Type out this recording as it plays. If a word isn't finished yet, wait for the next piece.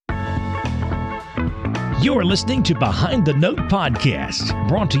You're listening to Behind the Note Podcast,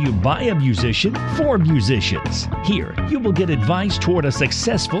 brought to you by a musician for musicians. Here, you will get advice toward a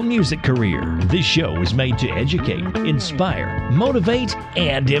successful music career. This show is made to educate, inspire, motivate,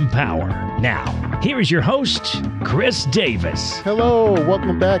 and empower. Now, here is your host, Chris Davis. Hello,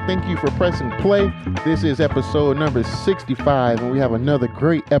 welcome back. Thank you for pressing play. This is episode number 65, and we have another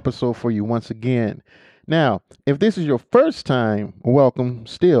great episode for you once again. Now, if this is your first time, welcome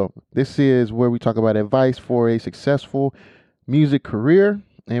still. This is where we talk about advice for a successful music career,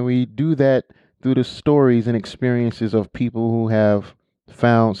 and we do that through the stories and experiences of people who have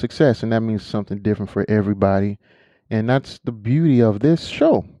found success, and that means something different for everybody. And that's the beauty of this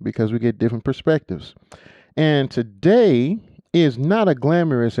show, because we get different perspectives. And today is not a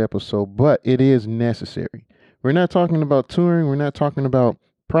glamorous episode, but it is necessary. We're not talking about touring. We're not talking about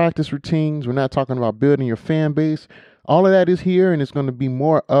practice routines. We're not talking about building your fan base. All of that is here, and it's going to be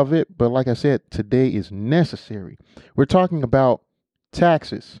more of it. But like I said, today is necessary. We're talking about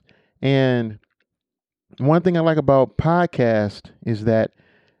taxes. And one thing I like about podcast is that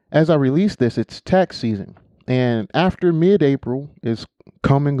as I release this, it's tax season. And after mid-April is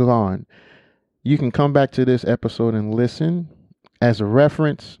come and gone, you can come back to this episode and listen as a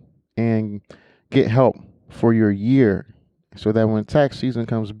reference and get help for your year, so that when tax season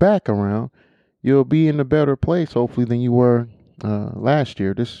comes back around, you'll be in a better place, hopefully, than you were last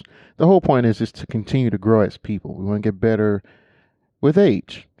year. The whole point is just to continue to grow as people. We want to get better with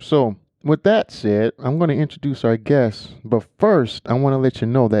age. So with that said, I'm going to introduce our guest. But first, I want to let you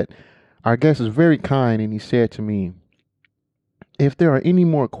know that our guest is very kind, and he said to me, if there are any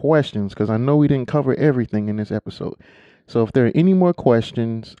more questions, because I know we didn't cover everything in this episode. So if there are any more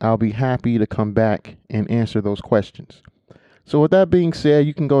questions, I'll be happy to come back and answer those questions. So with that being said,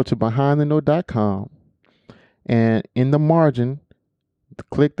 you can go to behindthenote.com, and in the margin,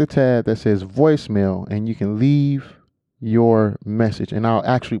 click the tab that says voicemail, and you can leave your message, and I'll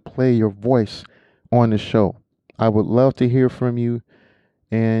actually play your voice on the show. I would love to hear from you.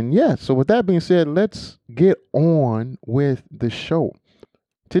 And yeah, so with that being said, let's get on with the show.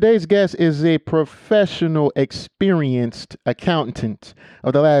 Today's guest is a professional, experienced accountant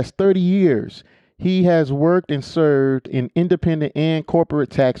of the last 30 years. He has worked and served in independent and corporate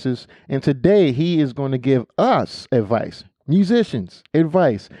taxes, and today he is going to give us advice, musicians,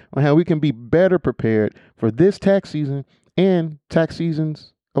 advice on how we can be better prepared for this tax season and tax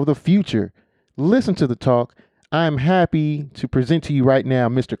seasons of the future. Listen to the talk. I'm happy to present to you right now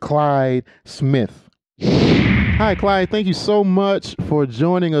Mr. Clyde Smith. Hi, Clyde. Thank you so much for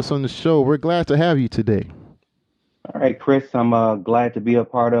joining us on the show. We're glad to have you today. All right, Chris, I'm glad to be a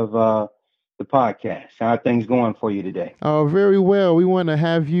part of the podcast. How are things going for you today? Very well. We want to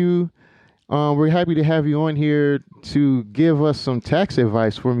have you. We're happy to have you on here to give us some tax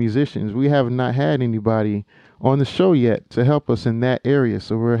advice for musicians. We have not had anybody on the show yet to help us in that area,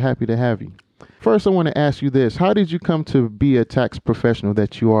 so we're happy to have you. First, I want to ask you this. How did you come to be a tax professional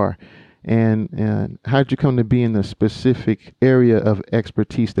that you are? And how did you come to be in the specific area of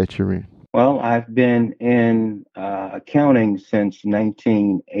expertise that you're in? Well, I've been in accounting since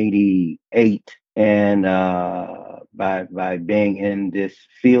 1988, and by being in this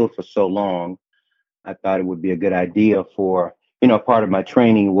field for so long, I thought it would be a good idea for, part of my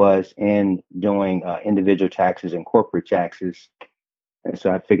training was in doing individual taxes and corporate taxes. And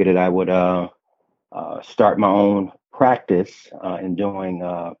so I figured that I would start my own practice in doing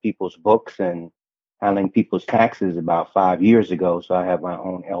people's books and handling people's taxes about 5 years ago. So I have my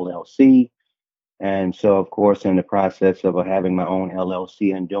own LLC. And so, of course, in the process of having my own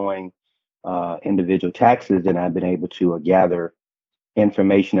LLC and doing individual taxes, then I've been able to gather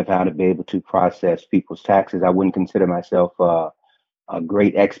information of how to be able to process people's taxes. I wouldn't consider myself a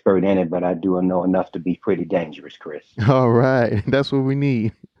great expert in it, but I do know enough to be pretty dangerous, Chris. All right. That's what we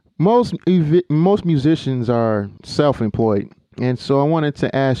need. Most musicians are self-employed. And so I wanted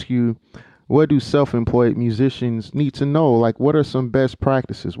to ask you, what do self-employed musicians need to know? Like, what are some best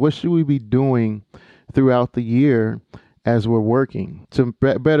practices? What should we be doing throughout the year as we're working to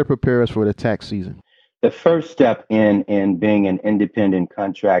better prepare us for the tax season? The first step in being an independent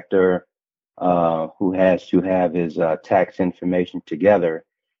contractor who has to have his tax information together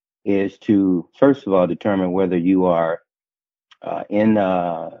is to, first of all, determine whether you are in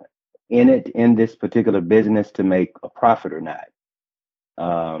this particular business to make a profit or not.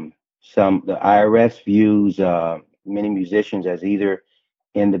 The IRS views many musicians as either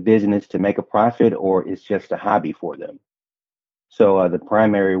in the business to make a profit or it's just a hobby for them. So the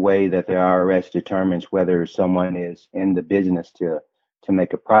primary way that the IRS determines whether someone is in the business to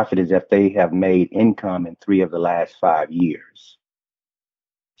make a profit is if they have made income in 3 of the last 5 years.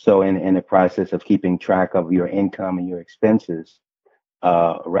 So in the process of keeping track of your income and your expenses,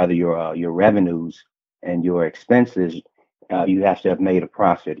 rather your revenues and your expenses, you have to have made a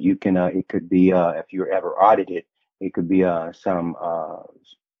profit. You can it could be if you're ever audited, it could be some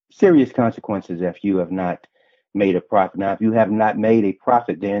serious consequences if you have not made a profit. Now, if you have not made a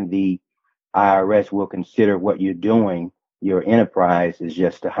profit, then the IRS will consider what you're doing, your enterprise, is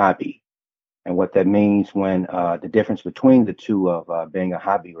just a hobby. And what that means when the difference between the two of being a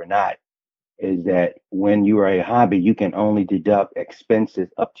hobby or not is that when you are a hobby, you can only deduct expenses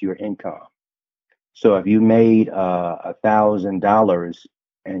up to your income. So if you made $1,000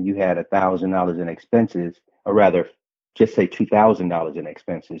 and you had $1,000 in expenses, or rather, just say $2,000 in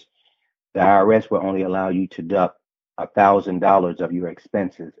expenses, the IRS will only allow you to deduct $1,000 of your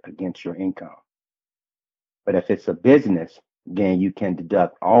expenses against your income. But if it's a business, then you can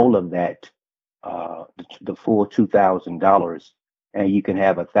deduct all of that, the full $2,000, and you can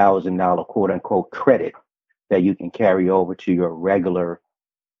have $1,000 quote unquote credit that you can carry over to your regular,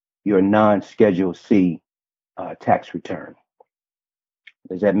 your non-schedule C tax return.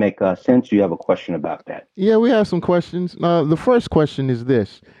 Does that make sense? Do you have a question about that? Yeah, we have some questions. The first question is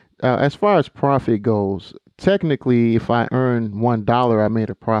this: as far as profit goes, technically, if I earn $1, I made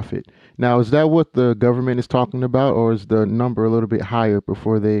a profit. Now, is that what the government is talking about, or is the number a little bit higher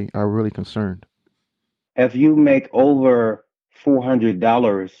before they are really concerned? If you make over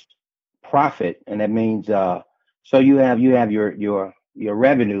 $400 profit, and that means so you have your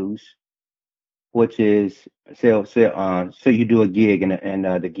revenues, which is so you do a gig and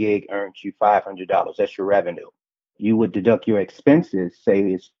the gig earns you $500. That's your revenue. You would deduct your expenses, say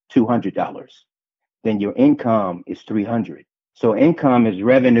it's $200. Then your income is 300. So income is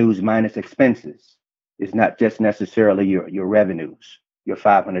revenues minus expenses. It's not just necessarily your revenues, your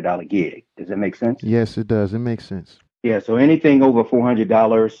 $500 gig. Does that make sense? Yes, it does. It makes sense. Yeah. So anything over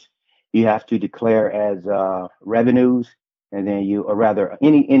 $400, you have to declare as revenues, and then or rather,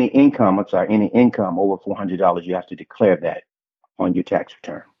 any income. I'm sorry, any income over $400, you have to declare that on your tax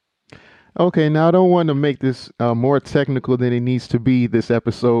return. Okay, now I don't want to make this more technical than it needs to be this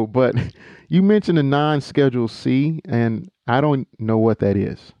episode, but you mentioned a non-schedule C, and I don't know what that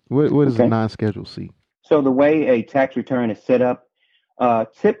is. What is a Okay. non-schedule C? So the way a tax return is set up,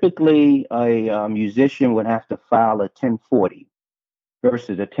 typically a musician would have to file a 1040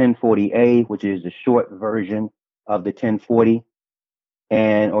 versus a 1040A, which is the short version of the 1040,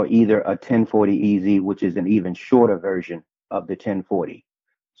 and or either a 1040 EZ, which is an even shorter version of the 1040.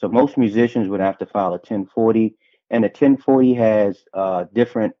 So most musicians would have to file a 1040, and the 1040 has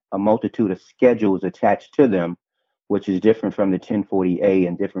different a multitude of schedules attached to them, which is different from the 1040A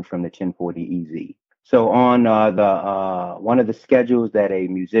and different from the 1040 EZ. So on the one of the schedules that a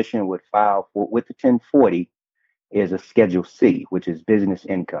musician would file with the 1040 is a Schedule C, which is business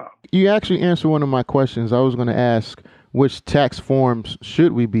income. You actually answered one of my questions. I was going to ask which tax forms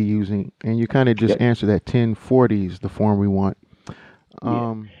should we be using, and you kind of just Yep. answered that 1040 is the form we want. Yeah.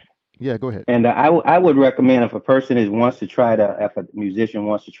 Um, yeah, go ahead. And I would recommend if a person wants to try to, if a musician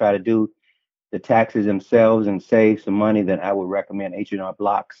wants to try to do the taxes themselves and save some money, then I would recommend H&R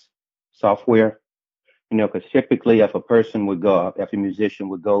Blocks software. Because typically if a musician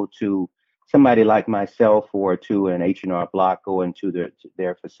would go to somebody like myself or to an H&R Block, go into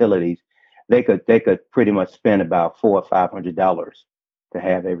their facilities, they could pretty much spend about $400 or $500 to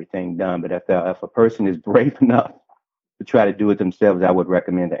have everything done. But if a person is brave enough to try to do it themselves, I would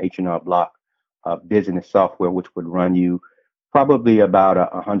recommend the H&R Block business software, which would run you probably about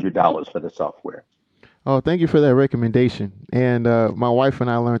 $100 for the software. Oh, thank you for that recommendation. And my wife and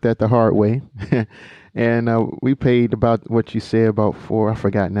I learned that the hard way. And we paid about what you said, about I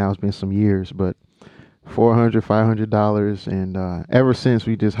forgot now, it's been some years, but $400, $500. And ever since,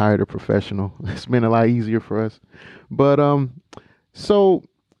 we just hired a professional. It's been a lot easier for us. But so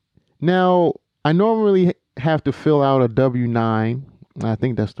now I normally have to fill out a W-9. I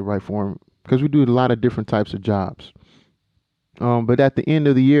think that's the right form because we do a lot of different types of jobs. But at the end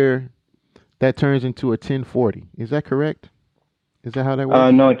of the year, that turns into a 1040. Is that correct? Is that how that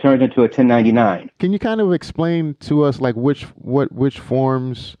works? No, it turns into a 1099. Can you kind of explain to us like which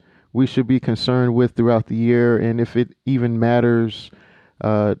forms we should be concerned with throughout the year, and if it even matters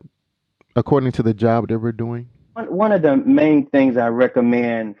uh, according to the job that we're doing? One of the main things I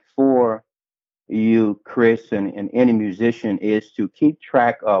recommend for you, Chris, and any musician is to keep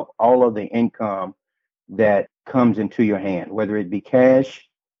track of all of the income that comes into your hand, whether it be cash,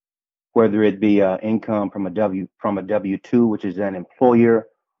 whether it be income from a W-2, which is an employer,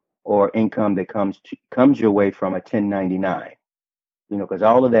 or income that comes your way from a 1099. Because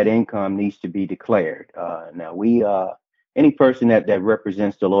all of that income needs to be declared. Now any person that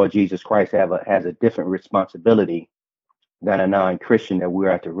represents the Lord Jesus Christ has a different responsibility than a non-Christian, that we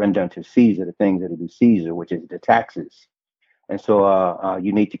are to render unto Caesar the things that are due Caesar, which is the taxes. And so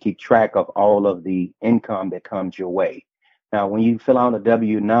you need to keep track of all of the income that comes your way. Now, when you fill out a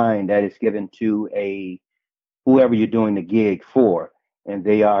W-9, that is given to a whoever you're doing the gig for, and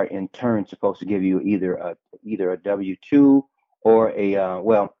they are in turn supposed to give you either a W-2 or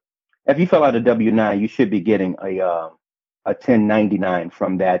well, if you fill out a W-9, you should be getting a 1099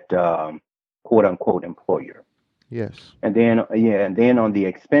 from that quote unquote employer. Yes. And then and then on the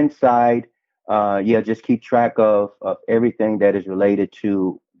expense side, just keep track of everything that is related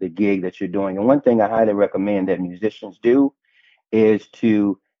to the gig that you're doing. And one thing I highly recommend that musicians do is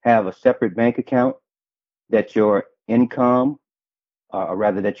to have a separate bank account that your income, or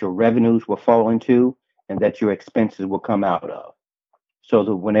rather that your revenues will fall into, and that your expenses will come out of. So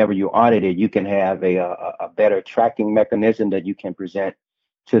that whenever you're audited, you can have a better tracking mechanism that you can present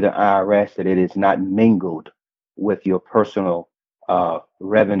to the IRS, that it is not mingled with your personal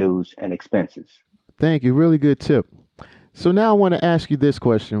revenues and expenses. Thank you. Really good tip. So now I want to ask you this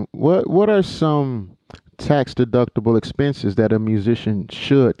question. What are some tax deductible expenses that a musician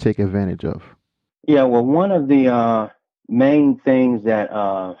should take advantage of? Yeah, well, one of the main things that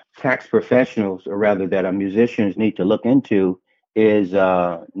tax professionals, or rather that our musicians need to look into, is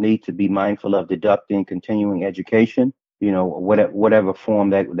need to be mindful of deducting continuing education. You know, whatever form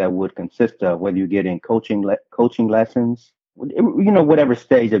that would consist of, whether you're getting coaching lessons, you know, whatever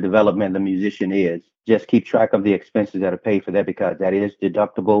stage of development the musician is, just keep track of the expenses that are paid for that, because that is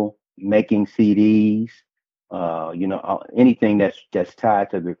deductible. Making CDs, anything that's tied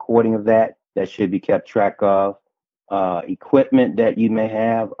to the recording of that should be kept track of. Equipment that you may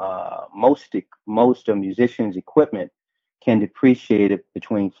have, most of musicians' equipment can depreciate it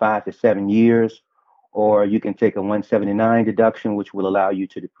between 5 to 7 years, or you can take a 179 deduction, which will allow you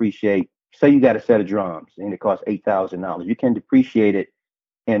to depreciate. Say you got a set of drums and it costs $8,000. You can depreciate it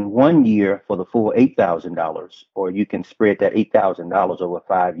in 1 year for the full $8,000, or you can spread that $8,000 over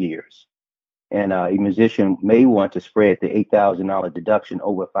 5 years. And a musician may want to spread the $8,000 deduction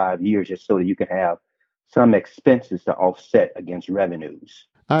over 5 years, just so that you can have some expenses to offset against revenues.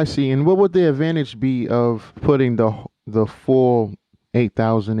 I see. And what would the advantage be of putting the full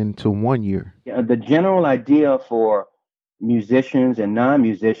 8,000 into 1 year? Yeah, the general idea for musicians and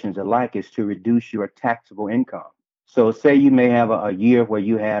non-musicians alike is to reduce your taxable income. So say you may have a year where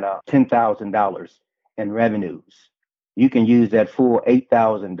you had $10,000 in revenues. You can use that full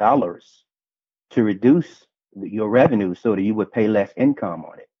 $8,000 to reduce your revenue, so that you would pay less income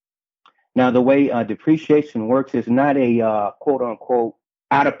on it. Now, the way depreciation works is not a quote unquote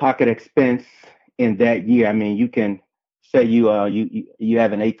out of pocket expense in that year. I mean, you can say you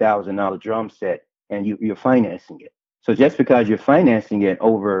have an $8,000 drum set, and you're financing it. So just because you're financing it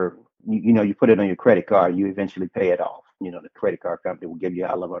over, you put it on your credit card, you eventually pay it off. You know, the credit card company will give you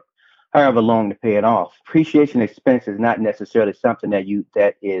however long to pay it off. Depreciation expense is not necessarily something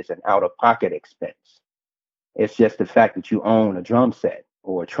that is an out of pocket expense. It's just the fact that you own a drum set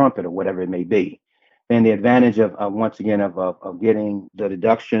or a trumpet or whatever it may be. And the advantage of once again of getting the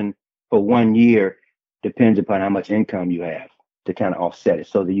deduction for 1 year depends upon how much income you have to kind of offset it,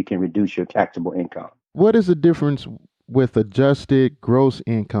 so that you can reduce your taxable income. What is the difference with adjusted gross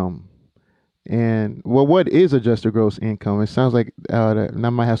income? And well, what is adjusted gross income? It sounds like that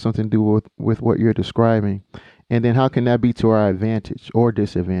might have something to do with what you're describing. And then how can that be to our advantage or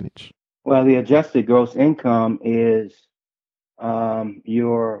disadvantage? Well, the adjusted gross income is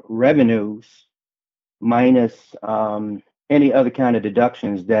your revenues minus any other kind of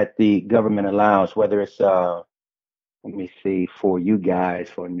deductions that the government allows, whether it's let me see, for you guys,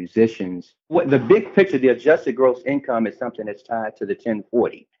 for musicians. What the big picture, the adjusted gross income is something that's tied to the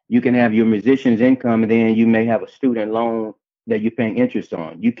 1040. You can have your musician's income, and then you may have a student loan that you're paying interest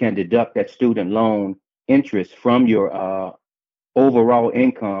on. You can deduct that student loan interest from your overall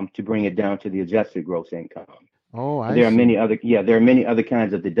income to bring it down to the adjusted gross income. Oh, And I there are see. many other, there are many other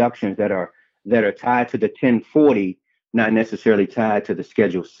kinds of deductions that are tied to the 1040, not necessarily tied to the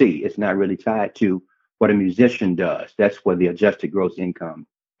Schedule C. It's not really tied to what a musician does. That's where the adjusted gross income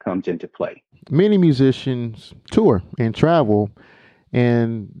comes into play. Many musicians tour and travel,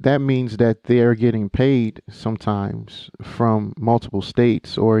 and that means that they're getting paid sometimes from multiple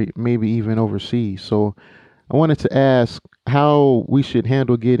states or maybe even overseas. So I wanted to ask how we should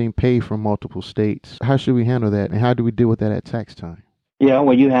handle getting paid from multiple states. How should we handle that, and how do we deal with that at tax time? Yeah,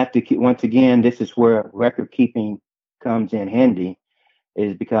 well, you have to keep, once again, this is where record keeping comes in handy,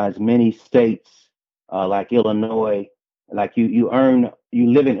 is because many states, like Illinois, like you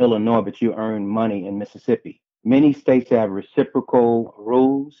live in Illinois, but you earn money in Mississippi. Many states have reciprocal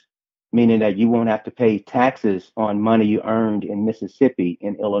rules, meaning that you won't have to pay taxes on money you earned in Mississippi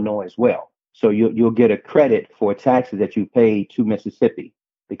and Illinois as well. So you'll get a credit for taxes that you pay to Mississippi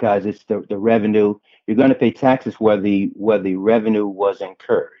because it's the revenue. You're going to pay taxes where the revenue was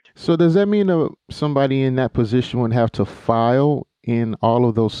incurred. So does that mean somebody in that position would have to file in all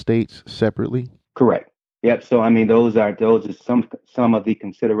of those states separately? Correct. Yep. So I mean, those are some of the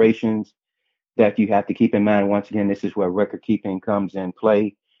considerations that you have to keep in mind. Once again, this is where record keeping comes in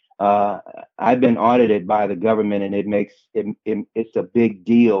play. Uh, I've been audited by the government, and it's a big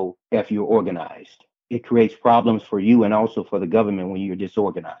deal if you're organized. It creates problems for you and also for the government when you're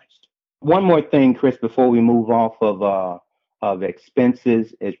disorganized. One more thing, Chris, before we move off of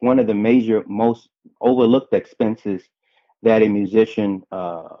expenses, is one of the major, most overlooked expenses that a musician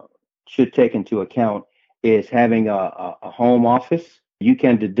should take into account is having a home office. You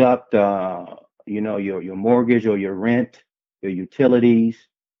can deduct, your mortgage or your rent, your utilities,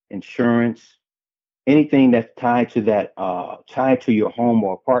 insurance, anything that's tied to your home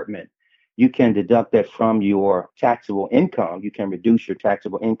or apartment. You can deduct that from your taxable income. You can reduce your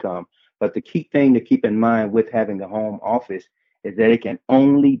taxable income. But the key thing to keep in mind with having a home office is that it can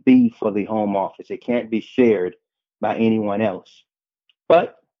only be for the home office. It can't be shared by anyone else.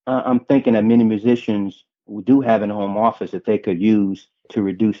 But I'm thinking that many musicians who do have a home office that they could use to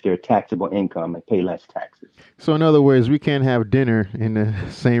reduce their taxable income and pay less taxes. So in other words, we can't have dinner in the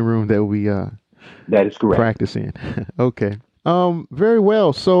same room that we That is correct. practice in. Okay. Very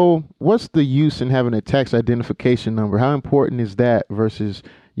well. So what's the use in having a tax identification number? How important is that versus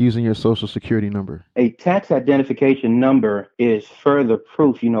using your social security number? A tax identification number is further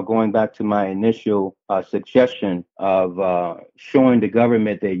proof, going back to my initial suggestion of showing the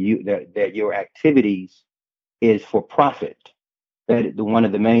government that your activities is for profit. That one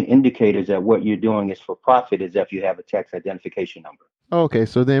of the main indicators that what you're doing is for profit is if you have a tax identification number. Okay,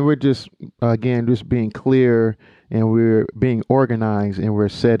 so then we're just again just being clear and we're being organized and we're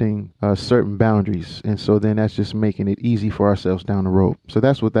setting certain boundaries, and so then that's just making it easy for ourselves down the road. So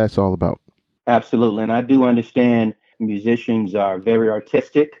that's what that's all about. Absolutely, and I do understand musicians are very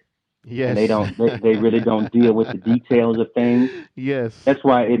artistic, and they Yes. don't they really don't deal with the details of things. Yes. That's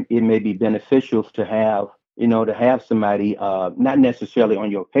why it may be beneficial to have somebody not necessarily on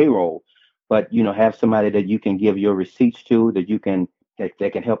your payroll, but have somebody that you can give your receipts to, that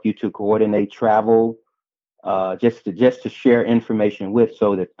can help you to coordinate travel, just to share information with,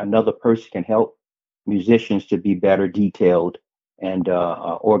 so that another person can help musicians to be better detailed and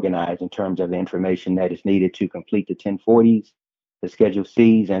organized in terms of the information that is needed to complete the 1040s, the Schedule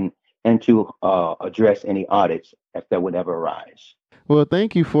Cs, and to address any audits if that would ever arise. Well,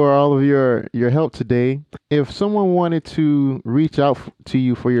 thank you for all of your help today. If someone wanted to reach out to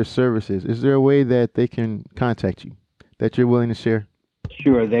you for your services, is there a way that they can contact you that you're willing to share?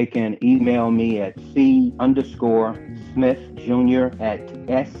 Sure, they can email me at C_Smith Jr. at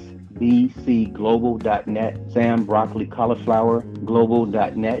sbcglobal.net, Sam Broccoli Cauliflower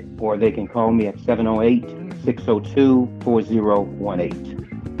Global.net, or they can call me at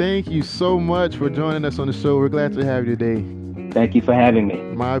 708-602-4018. Thank you so much for joining us on the show. We're glad to have you today. Thank you for having me.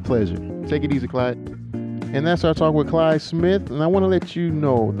 My pleasure. Take it easy, Clyde. And that's our talk with Clyde Smith. And I want to let you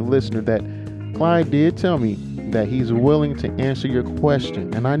know, the listener, that Clyde did tell me that he's willing to answer your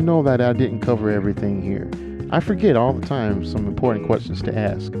question. And I know that I didn't cover everything here. I forget all the time some important questions to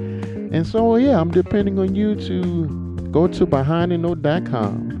ask. And so, yeah, I'm depending on you to go to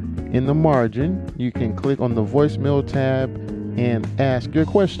behindthenote.com. In the margin, you can click on the voicemail tab and ask your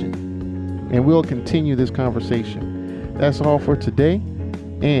question. And we'll continue this conversation. That's all for today.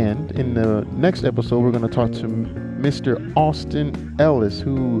 And in the next episode, we're going to talk to Mr. Austin Ellis,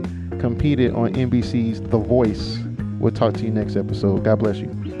 who competed on NBC's The Voice. We'll talk to you next episode. God bless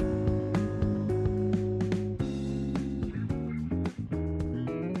you.